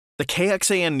The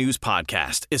KXAN News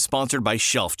Podcast is sponsored by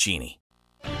Shelf Genie.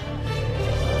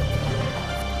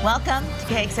 Welcome to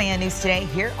KXAN News Today.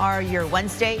 Here are your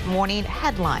Wednesday morning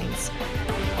headlines.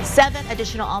 7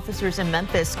 additional officers in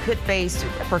Memphis could face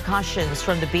repercussions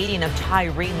from the beating of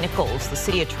Tyree Nichols. The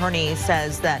city attorney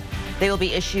says that they will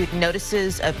be issued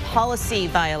notices of policy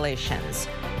violations.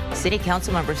 City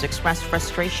council members expressed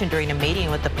frustration during a meeting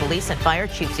with the police and fire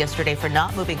chiefs yesterday for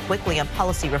not moving quickly on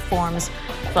policy reforms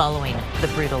following the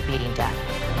brutal beating death.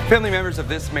 Family members of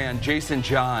this man, Jason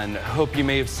John, hope you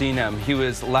may have seen him. He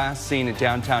was last seen in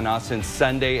downtown Austin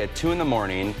Sunday at 2 in the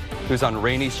morning. He was on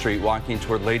Rainey Street walking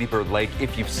toward Lady Bird Lake.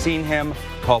 If you've seen him,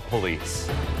 call police.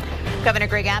 Governor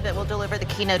Greg Abbott will deliver the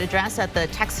keynote address at the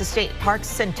Texas State Parks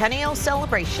Centennial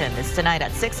Celebration. It's tonight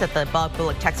at 6 at the Bob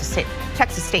Bullock Texas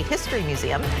State History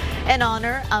Museum in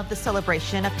honor of the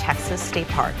celebration of Texas State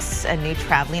Parks. A new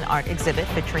traveling art exhibit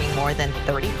featuring more than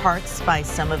 30 parks by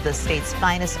some of the state's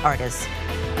finest artists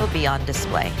will be on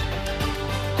display.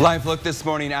 Live look this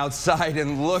morning outside,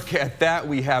 and look at that.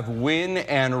 We have wind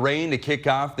and rain to kick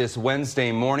off this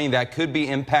Wednesday morning. That could be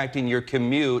impacting your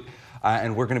commute.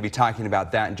 And we're going to be talking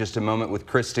about that in just a moment with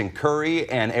Kristen Curry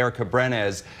and Erica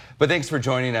Brenes. But thanks for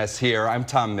joining us here. I'm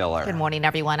Tom Miller. Good morning,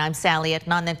 everyone. I'm Sally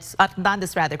Hernandez.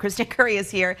 Kristen Curry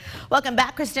is here. Welcome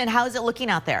back, Kristen. How is it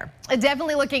looking out there?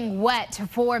 Definitely looking wet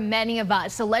for many of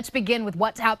us. So let's begin with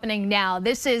what's happening now.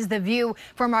 This is the view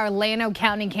from our Llano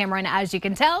County camera. And as you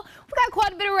can tell, we've got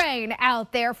quite a bit of rain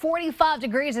out there. 45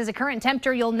 degrees is the current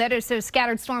temperature. You'll notice those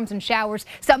scattered storms and showers,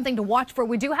 something to watch for.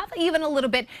 We do have even a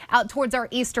little bit out towards our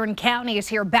eastern counties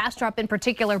here, Bastrop in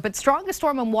particular. But strongest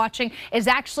storm I'm watching is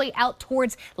actually out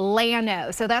towards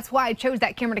Llano. So that's why I chose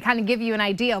that camera to kind of give you an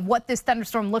idea of what this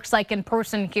thunderstorm looks like in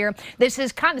person here. This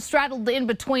is kind of straddled in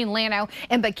between Llano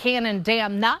and Buchanan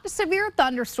Dam. Not a severe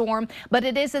thunderstorm, but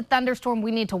it is a thunderstorm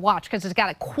we need to watch because it's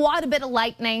got quite a bit of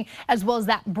lightning as well as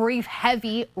that brief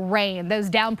heavy rain. Those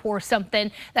downpours,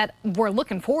 something that we're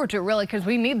looking forward to really because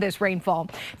we need this rainfall.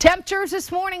 Temperatures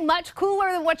this morning much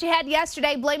cooler than what you had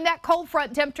yesterday. Blame that cold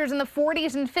front. Temperatures in the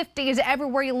 40s and 50s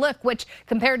everywhere you look, which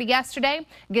compared to yesterday,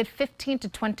 a good 15 to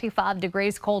 25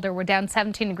 degrees colder. We're down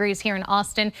 17 degrees here in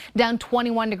Austin, down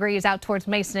 21 degrees out towards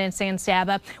Mason and San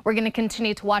Saba. We're going to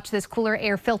continue to watch this cooler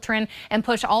air filtering and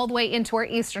push all the way into our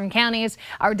eastern counties.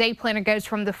 Our day planner goes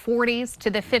from the 40s to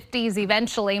the 50s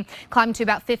eventually, climbing to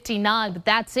about 59, but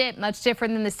that's it. Much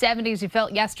different than the 70s you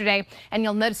felt yesterday. And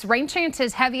you'll notice rain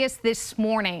chances heaviest this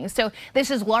morning. So this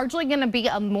is largely going to be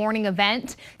a morning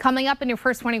event. Coming up in your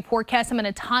first morning forecast, I'm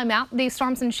going to time out these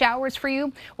storms and showers for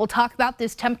you. We'll talk about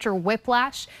this temperature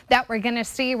whiplash that we're going to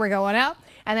see. We're going up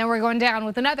and then we're going down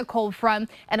with another cold front,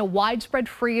 and a widespread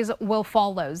freeze will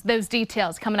follow. Those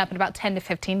details coming up in about 10 to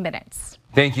 15 minutes.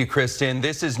 Thank you, Kristen.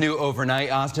 This is new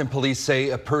overnight. Austin police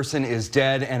say a person is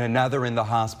dead and another in the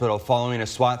hospital following a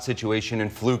SWAT situation in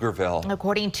Pflugerville.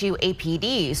 According to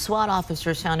APD, SWAT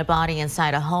officers found a body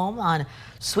inside a home on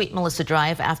Sweet Melissa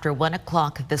Drive after 1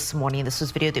 o'clock this morning. This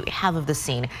is video that we have of the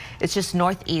scene. It's just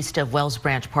northeast of Wells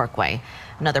Branch Parkway.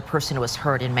 Another person was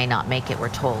hurt and may not make it, we're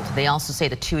told. They also say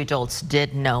the 2 adults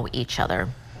did know each other.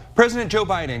 President Joe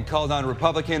Biden called on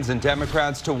Republicans and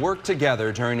Democrats to work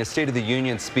together during a State of the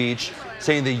Union speech,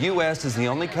 saying the U.S. is the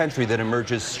only country that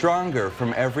emerges stronger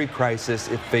from every crisis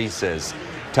it faces.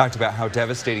 Talked about how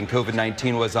devastating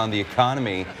COVID-19 was on the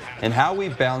economy and how we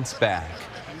bounced back.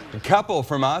 A couple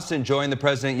from Austin joined the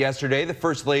president yesterday, the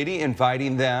First Lady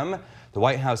inviting them. The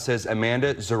White House says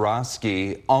Amanda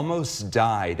Zurofsky almost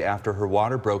died after her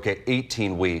water broke at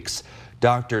 18 weeks.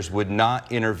 Doctors would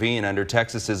not intervene under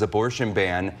Texas's abortion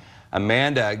ban.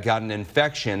 Amanda got an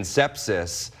infection,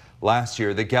 sepsis. Last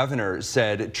year, the governor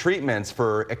said treatments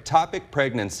for ectopic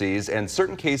pregnancies and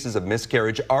certain cases of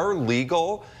miscarriage are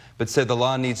legal, but said the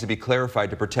law needs to be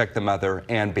clarified to protect the mother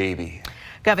and baby.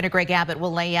 Governor Greg Abbott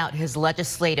will lay out his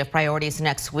legislative priorities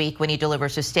next week when he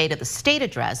delivers his State of the State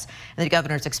address. And the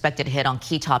governor is expected to hit on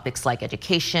key topics like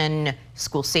education,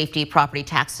 school safety, property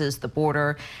taxes, the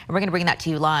border. And we're going to bring that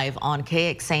to you live on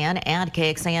KXAN and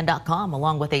KXAN.com,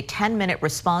 along with a 10-minute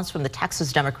response from the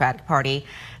Texas Democratic Party.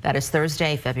 That is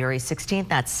Thursday, February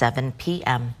 16th at 7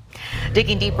 p.m.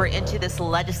 Digging deeper into this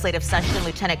legislative session,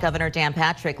 Lieutenant Governor Dan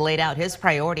Patrick laid out his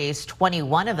priorities,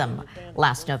 21 of them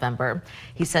last November.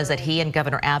 He says that he and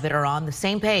Governor Abbott are on the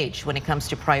same page when it comes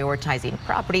to prioritizing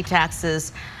property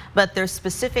taxes, but their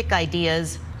specific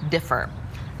ideas differ.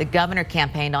 The governor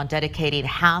campaigned on dedicating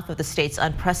half of the state's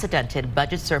unprecedented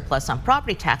budget surplus on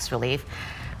property tax relief.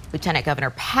 Lieutenant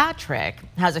Governor Patrick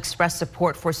has expressed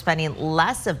support for spending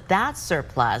less of that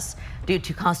surplus due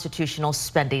to constitutional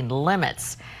spending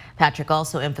limits. Patrick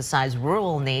also emphasized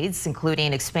rural needs,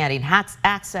 including expanding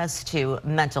access to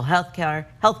mental health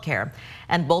care,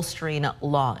 and bolstering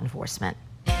law enforcement.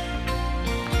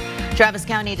 Travis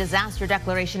County disaster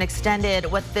declaration extended.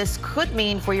 What this could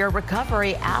mean for your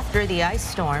recovery after the ice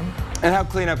storm. And how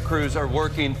cleanup crews are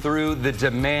working through the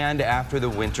demand after the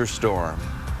winter storm.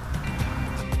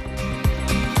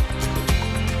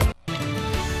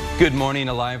 Good morning,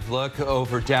 a live look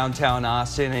over downtown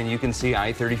Austin, and you can see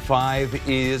I-35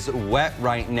 is wet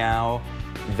right now.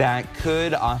 That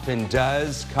could, often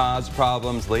does, cause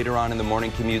problems later on in the morning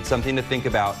commute. Something to think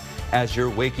about as you're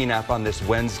waking up on this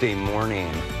Wednesday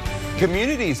morning.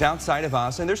 Communities outside of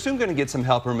Austin, they're soon going to get some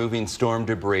help removing storm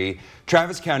debris.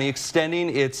 Travis County extending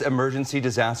its emergency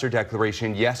disaster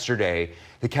declaration yesterday.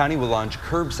 The county will launch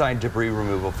curbside debris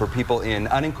removal for people in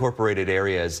unincorporated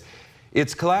areas.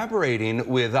 It's collaborating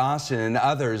with Austin and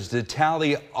others to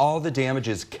tally all the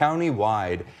damages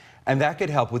countywide, and that could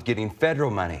help with getting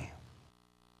federal money.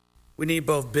 We need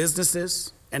both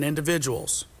businesses and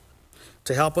individuals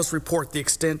to help us report the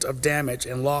extent of damage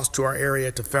and loss to our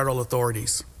area to federal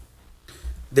authorities.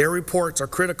 Their reports are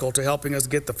critical to helping us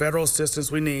get the federal assistance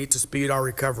we need to speed our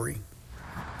recovery.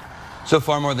 So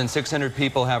far, more than 600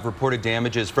 people have reported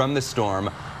damages from the storm.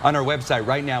 On our website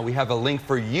right now, we have a link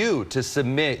for you to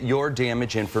submit your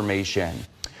damage information.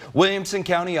 Williamson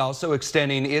County also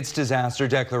extending its disaster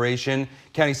declaration.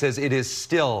 County says it is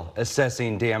still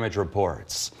assessing damage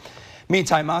reports.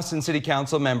 Meantime, Austin City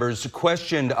Council members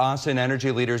questioned Austin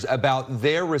energy leaders about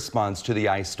their response to the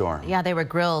ice storm. Yeah, they were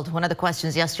grilled. One of the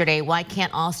questions yesterday, why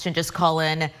can't Austin just call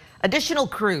in additional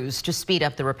crews to speed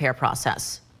up the repair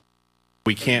process?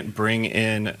 We can't bring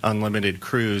in unlimited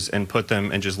crews and put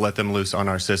them and just let them loose on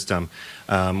our system.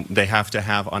 They have to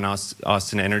have an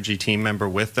Austin Energy team member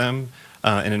with them,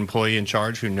 an employee in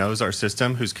charge who knows our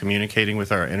system, who's communicating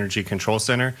with our energy control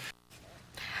center.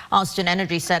 Austin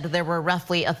Energy said there were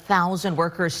roughly 1,000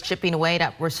 workers chipping away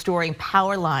at restoring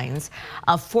power lines,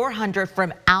 400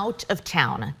 from out of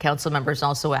town. Council members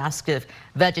also asked if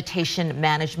vegetation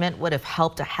management would have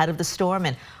helped ahead of the storm,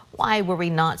 and why were we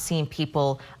not seeing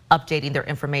people updating their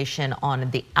information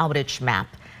on the outage map.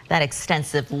 That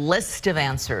extensive list of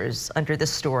answers under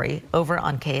this story over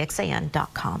on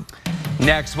KXAN.com.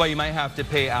 Next, well, you might have to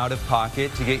pay out of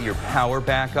pocket to get your power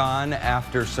back on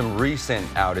after some recent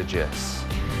outages.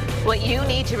 What you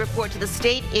need to report to the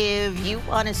state if you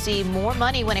want to see more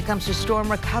money when it comes to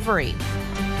storm recovery.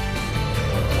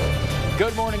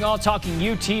 Good morning, all. Talking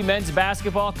UT men's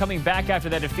basketball coming back after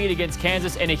that defeat against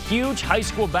Kansas in a huge high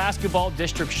school basketball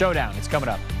district showdown. It's coming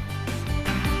up.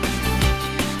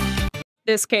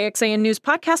 This KXAN News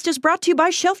podcast is brought to you by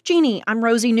Shelf Genie. I'm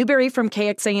Rosie Newberry from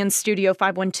KXAN Studio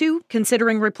 512.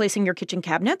 Considering replacing your kitchen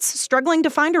cabinets? Struggling to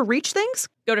find or reach things?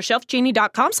 Go to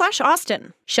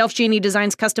shelfgenie.com/Austin. Shelf Genie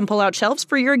designs custom pull-out shelves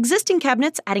for your existing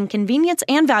cabinets, adding convenience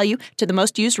and value to the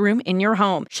most used room in your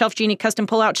home. Shelf Genie custom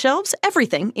pull-out shelves,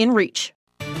 everything in reach.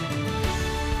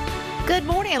 Good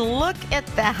morning. Look at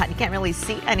that. You can't really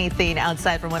see anything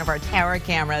outside from one of our tower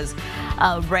cameras.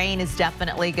 Rain is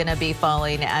definitely going to be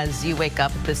falling as you wake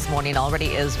up this morning. Already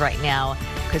is right now.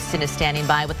 Kristen is standing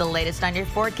by with the latest on your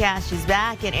forecast. She's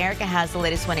back, and Erica has the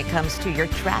latest when it comes to your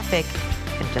traffic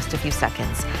in just a few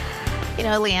seconds. You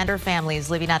know, Leander family is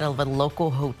living out of a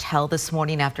local hotel this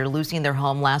morning after losing their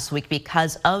home last week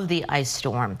because of the ice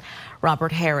storm.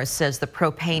 Robert Harris says the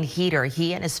propane heater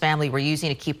he and his family were using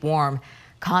to keep warm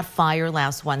caught fire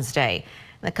last Wednesday.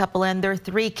 The couple and their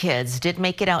 3 kids did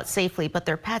make it out safely, but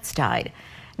their pets died.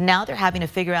 Now they're having to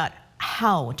figure out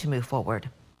how to move forward.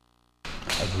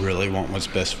 I really want what's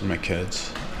best for my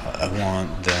kids. I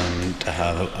want them to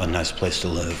have a nice place to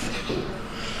live.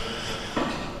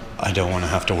 I don't want to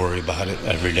have to worry about it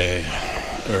every day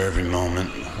or every moment,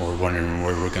 or wondering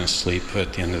where we're going to sleep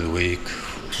at the end of the week,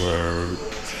 where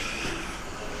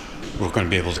we're going to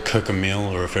be able to cook a meal,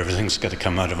 or if everything's got to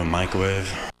come out of a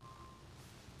microwave.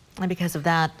 And because of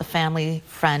that, the family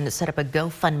friend set up a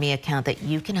GoFundMe account that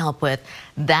you can help with.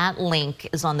 That link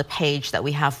is on the page that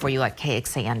we have for you at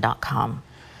KXAN.com.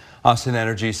 Austin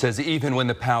Energy says even when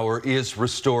the power is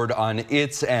restored on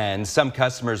its end, some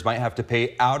customers might have to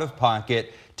pay out of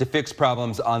pocket to fix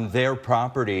problems on their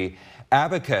property.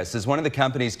 Abacus is one of the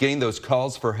companies getting those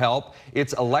calls for help.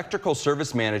 Its electrical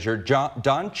service manager,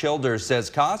 Don Childers, says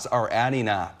costs are adding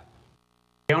up.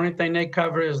 The only thing they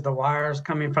cover is the wires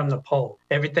coming from the pole.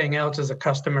 Everything else is a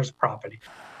customer's property.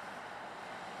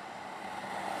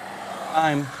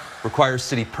 Time requires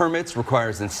city permits,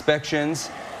 requires inspections.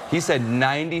 He said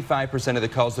 95% of the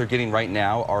calls they're getting right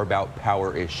now are about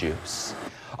power issues.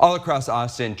 All across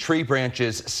Austin, tree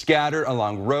branches scattered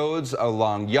along roads,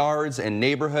 along yards and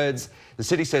neighborhoods. The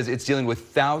city says it's dealing with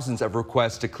thousands of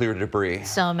requests to clear debris.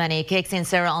 So many. KXAN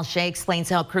Sarah Alshay explains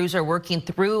how crews are working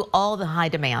through all the high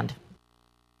demand.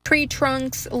 Tree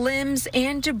trunks, limbs,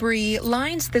 and debris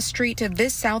lines the street of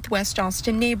this southwest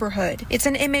Austin neighborhood. It's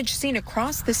an image seen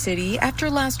across the city after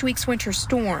last week's winter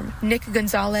storm. Nick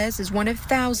Gonzalez is one of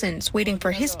thousands waiting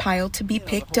for his pile to be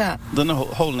picked up. The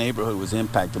whole neighborhood was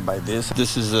impacted by this.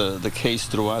 This is the case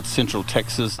throughout Central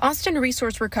Texas. Austin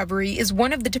Resource Recovery is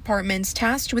one of the departments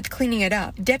tasked with cleaning it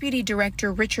up. Deputy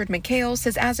Director Richard McHale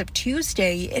says as of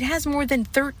Tuesday, it has more than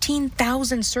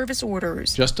 13,000 service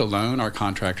orders. Just alone, our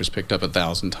contractors picked up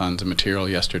 1,000 tons of material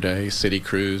yesterday. City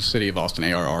crews, City of Austin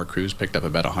ARR crews picked up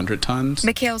about 100 tons.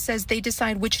 McHale says they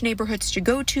decide which neighborhoods to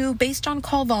go to based on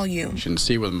call volume. You can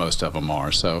see where most of them are.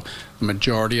 So the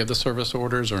majority of the service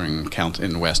orders are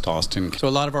in West Austin. So a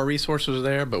lot of our resources are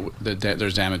there, but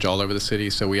there's damage all over the city.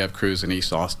 So we have crews in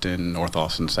East Austin, North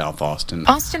Austin, South Austin.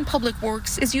 Austin Public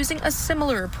Works is using a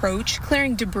similar approach,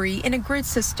 clearing debris in a grid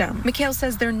system. McHale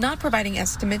says they're not providing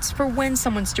estimates for when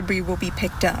someone's debris will be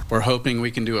picked up. We're hoping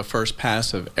we can do a first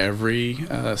pass of every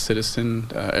citizen,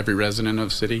 every resident of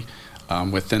the city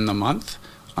within the month.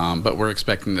 But we're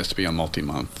expecting this to be a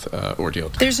multi-month ordeal.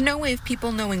 There's no way of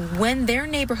people knowing when their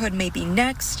neighborhood may be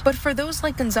next, but for those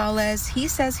like Gonzalez, he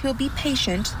says he'll be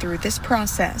patient through this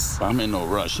process. I'm in no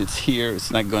rush. It's here. It's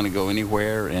not going to go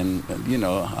anywhere. And, you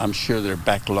know, I'm sure they're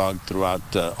backlogged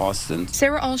throughout Austin.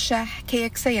 Sarah Alshah,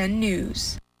 KXAN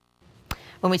News.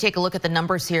 When we take a look at the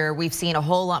numbers here, we've seen a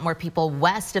whole lot more people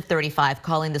west of 35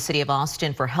 calling the city of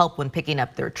Austin for help when picking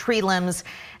up their tree limbs.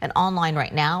 And online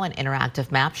right now, an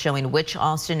interactive map showing which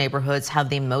Austin neighborhoods have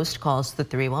the most calls to the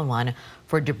 311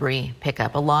 for debris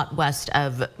pickup. A lot west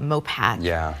of Mopat.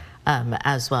 Yeah.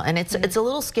 As well. And it's a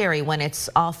little scary when it's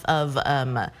off of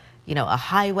you know, a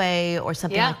highway or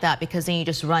something like that, because then you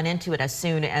just run into it as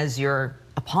soon as you're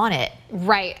upon it.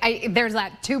 Right. There's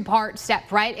that two-part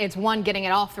step, right? It's one, getting it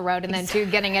off the road, and then two,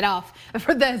 getting it off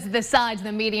for the sides,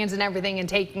 the medians and everything, and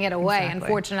taking it away. Exactly.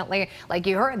 Unfortunately, like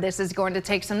you heard, this is going to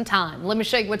take some time. Let me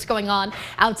show you what's going on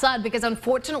outside, because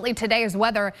unfortunately today's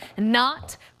weather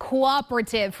not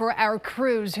cooperative for our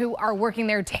crews who are working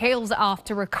their tails off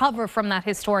to recover from that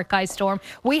historic ice storm.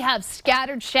 We have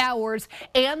scattered showers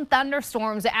and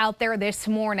thunderstorms out there this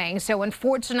morning. So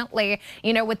unfortunately,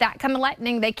 you know, with that kind of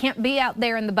lightning, they can't be out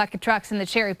there in the bucket trucks and the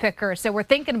cherry picker. So we're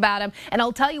thinking about them. And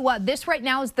I'll tell you what, this right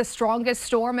now is the strongest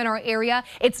storm in our area.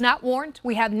 It's not warned.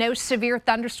 We have no severe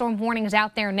thunderstorm warnings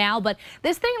out there now, but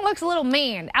this thing looks a little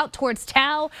mean out towards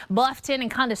Tao, Bluffton,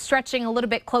 and kind of stretching a little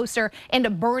bit closer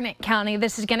into Burnett County.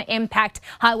 This is going to impact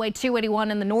Highway 281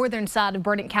 in the northern side of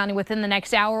Burnett County within the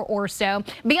next hour or so.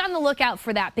 Be on the lookout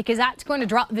for that, because that's going to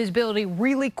drop visibility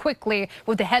really quickly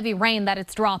with the heavy rain that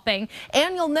it's dropping.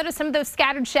 And you'll notice some of those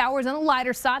scattered showers on the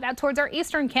lighter side out towards our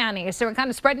eastern counties. So we're kind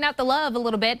of spreading out the love a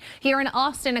little bit here in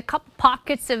Austin. A couple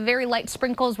pockets of very light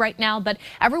sprinkles right now, but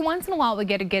every once in a while we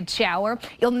get a good shower.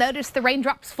 You'll notice the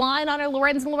raindrops flying on our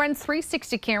Lorenz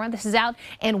 360 camera. This is out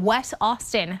in West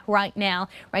Austin right now.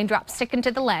 Raindrops sticking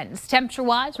to the lens.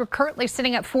 Temperature-wise, we're currently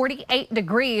sitting at 48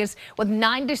 degrees with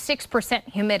 96%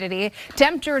 humidity.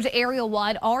 Temperatures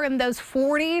area-wide are in those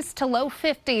 40s to low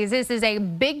 50s. This is a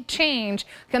big change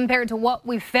compared to what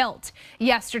we felt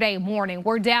yesterday morning.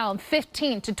 We're down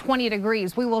 15 to 20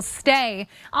 degrees. We will stay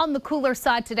on the cooler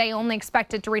side today, only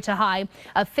expected to reach a high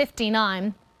of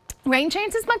 59. Rain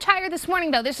chances much higher this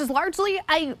morning, though. This is largely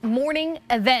a morning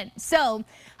event. So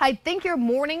I think your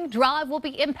morning drive will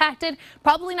be impacted.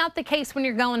 Probably not the case when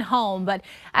you're going home, but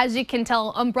as you can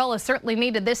tell, umbrellas certainly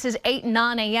needed. This is 8,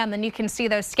 9 a.m. and you can see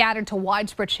those scattered to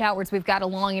widespread showers we've got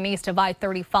along and east of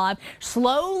I-35.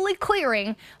 Slowly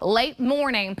clearing late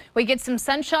morning. We get some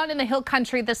sunshine in the hill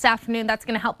country this afternoon. That's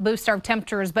going to help boost our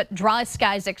temperatures, but dry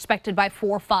skies expected by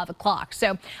 4 or 5 o'clock.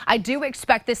 So I do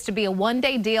expect this to be a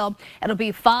one-day deal. It'll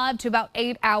be 5 to about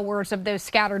 8 hours of those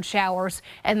scattered showers,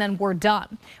 and then we're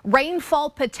done. Rainfall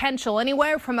potential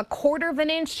anywhere from 1/4 of an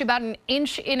inch to about 1.5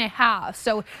 inches.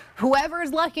 So whoever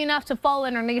is lucky enough to fall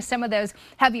underneath some of those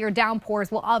heavier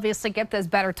downpours will obviously get those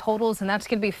better totals, and that's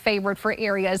going to be favored for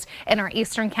areas in our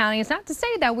eastern counties. Not to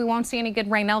say that we won't see any good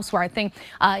rain elsewhere. I think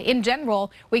in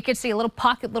general we could see a little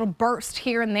pocket, little burst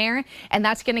here and there, and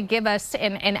that's going to give us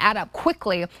and add up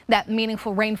quickly that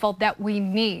meaningful rainfall that we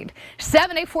need.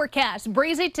 7-day forecast,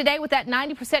 breezy today with that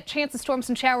 90% chance of storms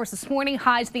and showers this morning,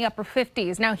 highs in the upper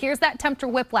 50s. Now here's that temperature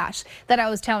whiplash that I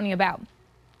was telling you about.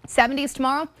 70s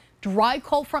tomorrow, dry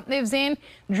cold front moves in,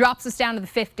 drops us down to the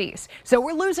 50s. So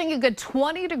we're losing a good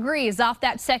 20 degrees off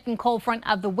that second cold front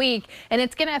of the week, and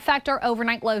it's going to affect our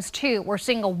overnight lows too. We're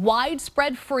seeing a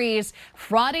widespread freeze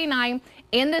Friday night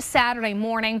into Saturday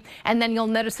morning, and then you'll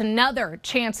notice another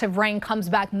chance of rain comes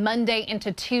back Monday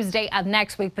into Tuesday of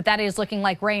next week, but that is looking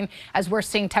like rain as we're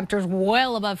seeing temperatures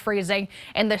well above freezing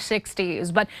in the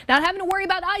 60s. But not having to worry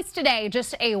about ice today,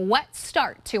 just a wet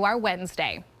start to our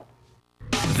Wednesday.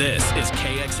 This is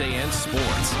KXAN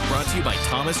Sports, brought to you by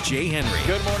Thomas J. Henry.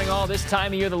 Good morning, all. This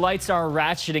time of year, the lights are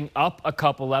ratcheting up a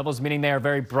couple levels, meaning they are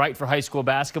very bright for high school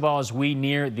basketball as we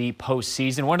near the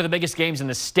postseason. One of the biggest games in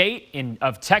the state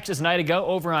of Texas a night ago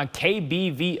over on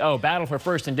KBVO. Battle for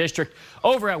first in district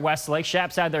over at Westlake.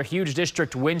 Shaps had their huge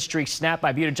district win streak snapped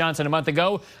by Buda Johnson a month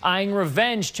ago, eyeing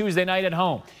revenge Tuesday night at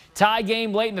home. Tie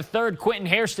game late in the third. Quentin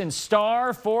Hairston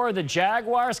star for the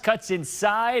Jaguars cuts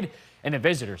inside, and the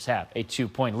visitors have a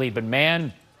 2-point lead. But,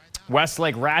 man,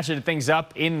 Westlake ratcheted things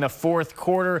up in the fourth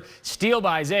quarter. Steal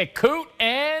by Isaiah Coote,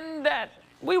 and that,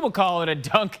 we will call it a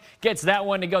dunk, gets that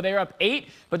one to go. They're up 8,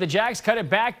 but the Jags cut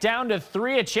it back down to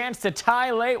 3. A chance to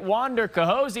tie late. Wander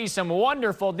Cahosi, some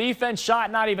wonderful defense. Shot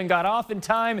not even got off in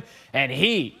time, and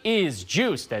he is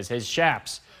juiced as his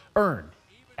Shaps earn,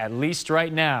 at least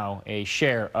right now, a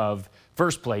share of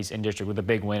first place in district with a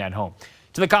big win at home.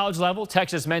 To the college level,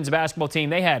 Texas men's basketball team,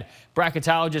 they had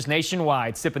bracketologists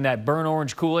nationwide sipping that burnt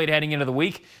orange Kool-Aid heading into the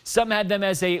week. Some had them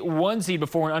as a 1 seed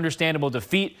before an understandable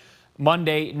defeat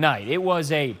Monday night. It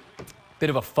was a bit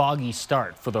of a foggy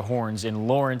start for the Horns in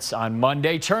Lawrence on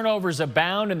Monday. Turnovers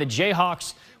abound, and the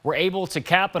Jayhawks were able to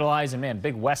capitalize. And, man,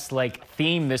 big Westlake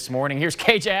theme this morning. Here's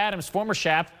KJ Adams, former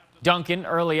Shap, dunking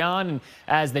early on, and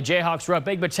as the Jayhawks were up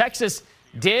big. But Texas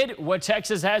did what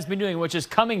Texas has been doing, which is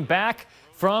coming back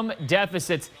from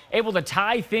deficits, able to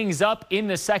tie things up in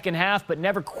the second half, but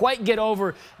never quite get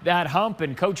over that hump.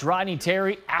 And Coach Rodney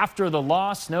Terry, after the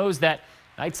loss, knows that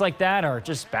nights like that are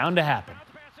just bound to happen.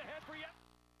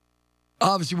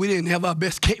 Obviously, we didn't have our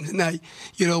best game tonight.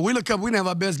 You know, we look up, we didn't have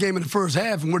our best game in the first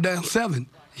half, and we're down 7.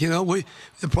 You know,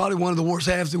 they're probably one of the worst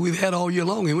halves that we've had all year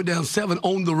long, and we're down 7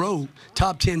 on the road,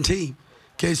 top 10 team.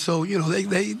 Okay, so, you know,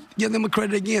 they give them a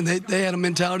credit again. They had a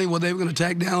mentality where they were going to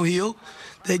attack downhill.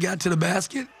 They got to the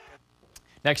basket.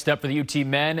 Next up for the UT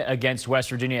men against West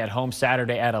Virginia at home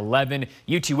Saturday at 11.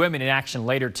 UT women in action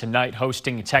later tonight,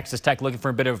 hosting Texas Tech, looking for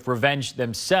a bit of revenge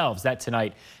themselves. That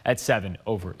tonight at 7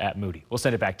 over at Moody. We'll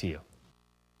send it back to you.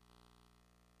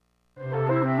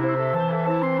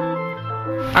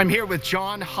 I'm here with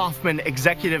John Hoffman,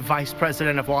 Executive Vice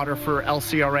President of Water for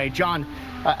LCRA. John,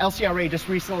 LCRA just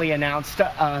recently announced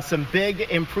some big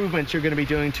improvements you're going to be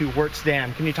doing to Wirtz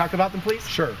Dam. Can you talk about them, please?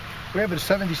 Sure. We have a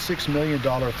 $76 million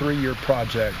 3-year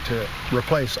project to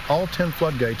replace all 10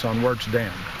 floodgates on Wirtz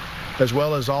Dam, as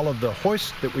well as all of the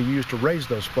hoists that we use to raise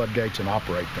those floodgates and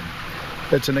operate them.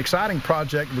 It's an exciting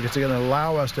project because it's going to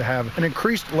allow us to have an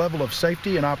increased level of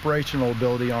safety and operational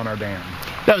ability on our dam.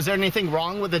 Now, is there anything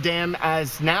wrong with the dam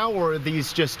as now, or are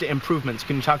these just improvements?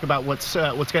 Can you talk about what's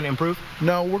going to improve?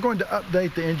 No, we're going to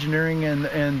update the engineering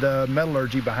and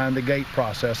metallurgy behind the gate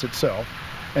process itself.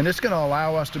 And it's going to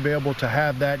allow us to be able to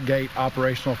have that gate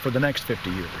operational for the next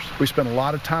 50 years. We spend a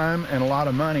lot of time and a lot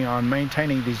of money on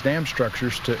maintaining these dam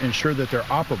structures to ensure that they're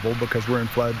operable because we're in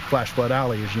flash flood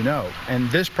alley, as you know. And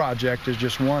this project is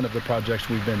just one of the projects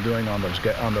we've been doing on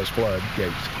those flood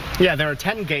gates. Yeah, there are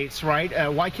 10 gates, right?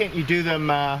 Why can't you do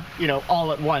them,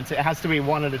 all at once? It has to be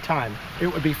one at a time. It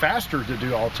would be faster to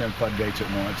do all 10 floodgates at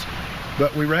once.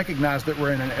 But we recognize that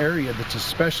we're in an area that's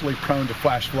especially prone to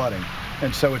flash flooding.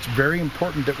 And so it's very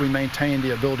important that we maintain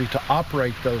the ability to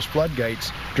operate those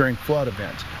floodgates during flood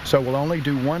events. So we'll only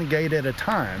do one gate at a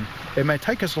time. It may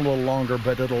take us a little longer,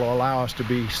 but it'll allow us to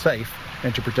be safe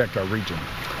and to protect our region.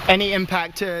 Any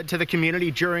impact to the community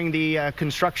during the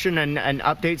construction and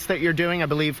updates that you're doing? I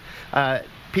believe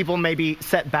people may be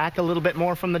set back a little bit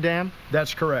more from the dam?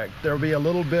 That's correct. There will be a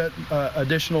little bit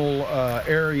additional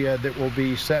area that will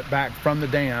be set back from the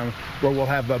dam where we'll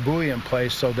have a buoy in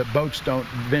place so that boats don't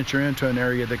venture into an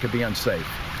area that could be unsafe.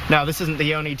 Now, this isn't the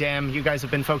Yoni Dam. You guys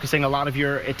have been focusing a lot of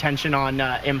your attention on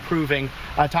improving.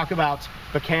 Talk about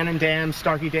Buchanan Dam,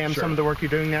 Starkey Dam, Sure. Some of the work you're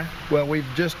doing there? Well, we've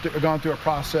just gone through a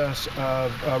process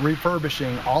of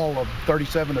refurbishing all of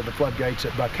 37 of the floodgates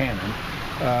at Buchanan.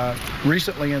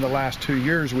 Recently, in the last 2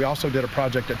 years, we also did a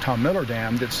project at Tom Miller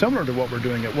Dam that's similar to what we're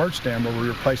doing at Wirtz Dam, where we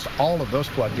replaced all of those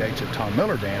floodgates at Tom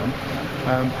Miller Dam.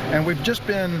 And we've just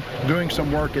been doing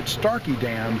some work at Starkey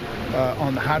Dam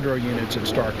on the hydro units at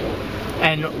Starkey.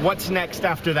 And what's next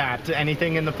after that?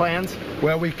 Anything in the plans?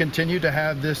 Well, we continue to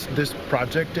have this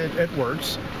project at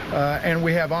Wirtz, and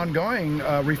we have ongoing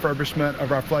refurbishment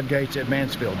of our floodgates at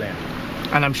Mansfield Dam.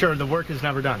 And I'm sure the work is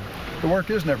never done. The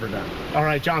work is never done. All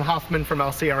right, John Hoffman from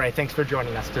LCRA, thanks for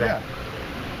joining us today. Yeah.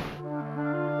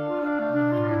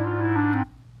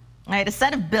 All right, a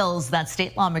set of bills that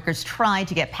state lawmakers tried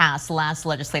to get passed last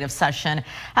legislative session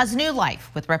has new life,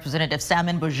 with Representative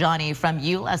Salman Boujani from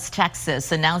U.S.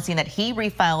 Texas announcing that he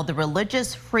refiled the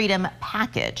religious freedom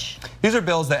package. These are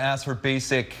bills that ask for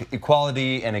basic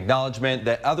equality and acknowledgement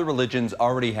that other religions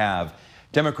already have.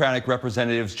 Democratic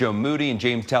Representatives Joe Moody and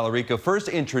James Tallarico first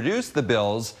introduced the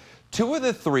bills. 2 of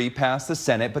the 3 passed the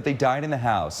Senate, but they died in the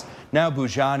House. Now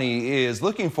Boujani is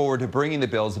looking forward to bringing the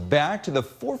bills back to the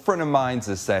forefront of minds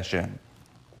this session.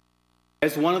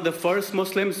 As one of the first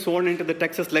Muslims sworn into the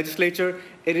Texas legislature,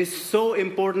 it is so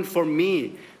important for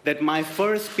me that my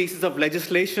first pieces of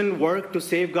legislation work to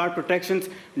safeguard protections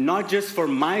not just for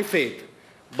my faith,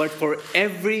 but for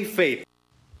every faith.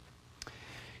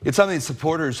 It's something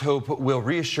supporters hope will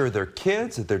reassure their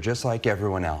kids that they're just like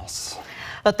everyone else.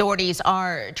 Authorities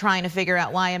are trying to figure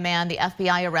out why a man the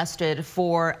FBI arrested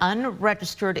for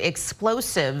unregistered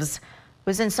explosives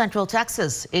was in Central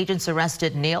Texas. Agents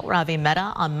arrested Neil Ravi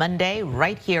Mehta on Monday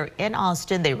right here in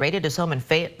Austin. They raided his home in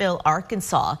Fayetteville,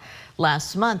 Arkansas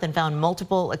last month and found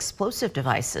multiple explosive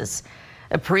devices.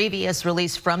 A previous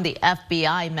release from the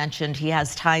FBI mentioned he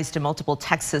has ties to multiple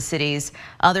Texas cities,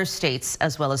 other states,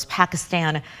 as well as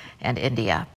Pakistan and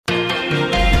India.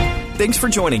 Thanks for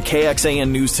joining KXAN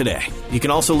News today. You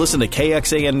can also listen to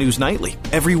KXAN News Nightly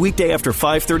every weekday after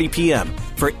 5:30 p.m.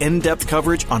 for in-depth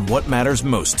coverage on what matters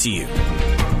most to you.